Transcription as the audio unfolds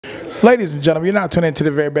Ladies and gentlemen, you're now tuning into the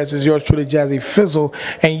very best. It's yours truly, Jazze Fizzle,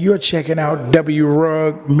 and you're checking out W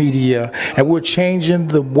Rug Media, and we're changing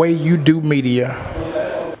the way you do media.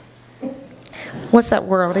 What's up,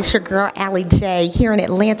 world? It's your girl, Allie J, here in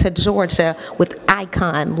Atlanta, Georgia, with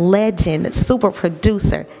icon, legend, super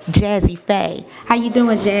producer, Jazze Pha. How you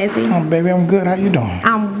doing, Jazzy? Oh, baby, I'm good. How you doing?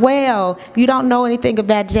 I'm well. If you don't know anything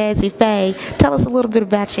about Jazze Pha, tell us a little bit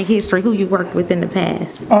about your history, who you worked with in the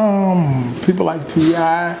past. People like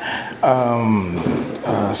T.I.,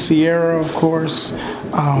 Sierra, of course,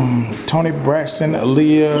 Tony Braxton,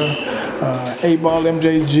 Aaliyah, A-Ball,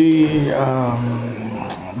 MJG,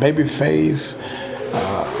 Babyface,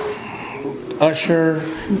 Usher,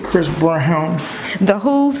 Chris Brown. The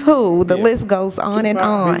who's who. The list goes on and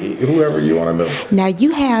on. Whoever you want to know. Now,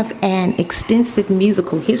 you have an extensive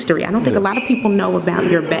musical history. I don't think a lot of people know about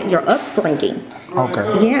your upbringing.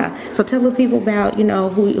 Okay. Yeah. So tell the people about,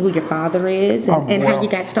 who your father is and how you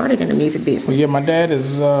got started in the music business. Well, yeah, my dad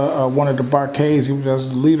is one of the Barcades. He was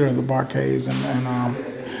the leader of the Barcades,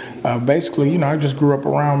 and basically, I just grew up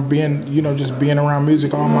around being around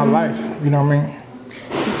music all my life. You know what I mean?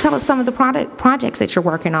 Tell us some of the projects that you're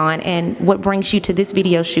working on and what brings you to this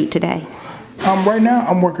video shoot today. Right now,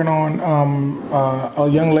 I'm working on a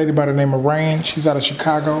young lady by the name of Rain. She's out of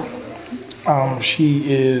Chicago.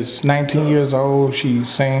 She is 19 years old. She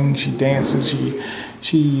sings, she dances,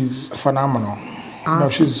 she's phenomenal. Awesome.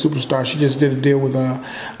 She's a superstar. She just did a deal with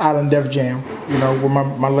Island Def Jam, with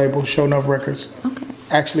my label, Show Enough Records. Okay.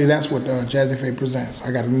 Actually, that's what Jazze Pha presents.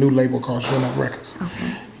 I got a new label called Show Enough Records.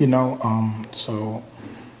 Okay.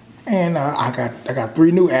 And I got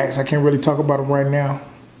 3 new acts. I can't really talk about them right now.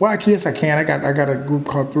 Well, I guess I can. I got a group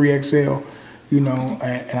called 3XL, and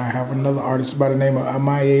I have another artist by the name of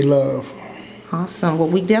Amaye Love. Awesome. Well,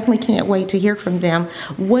 we definitely can't wait to hear from them.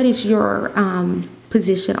 What is your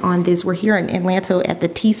position on this? We're here in Atlanta at the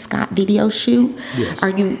T. Scott video shoot. Yes.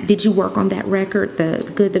 Did you work on that record, The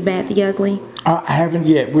Good, the Bad, the Ugly? I haven't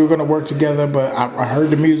yet. We were going to work together, but I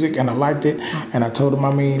heard the music and I liked it. Awesome. And I told him,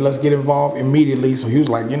 let's get involved immediately. So he was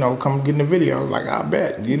like, come get in the video. I was like, I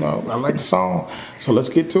bet. I like the song. So let's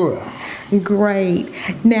get to it. Great.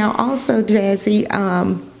 Now, also, Jazzy,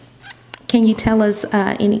 can you tell us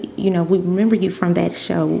we remember you from that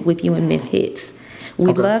show with you and Memphitz.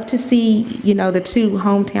 We'd love to see, the 2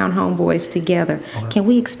 hometown homeboys together. Okay. Can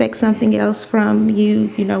we expect something else from you,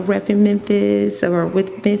 repping Memphis or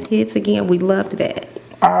with Memphitz again? We loved that.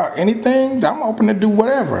 Anything, I'm open to do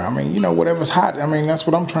whatever. Whatever's hot. That's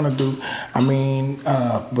what I'm trying to do.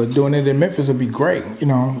 But doing it in Memphis would be great.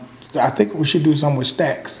 I think we should do something with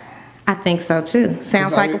Stax. I think so too.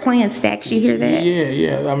 Sounds like a plan. Stax, you hear that?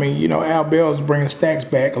 Yeah. Al Bell's bringing Stax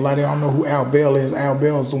back. A lot of y'all know who Al Bell is. Al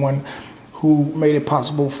Bell's the one who made it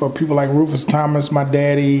possible for people like Rufus Thomas, my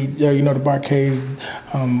daddy, the Barcades,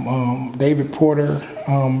 David Porter,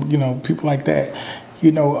 people like that.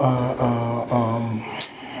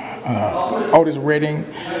 Otis Redding,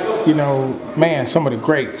 some of the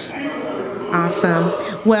greats. Awesome.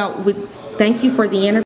 Well, thank you for the interview.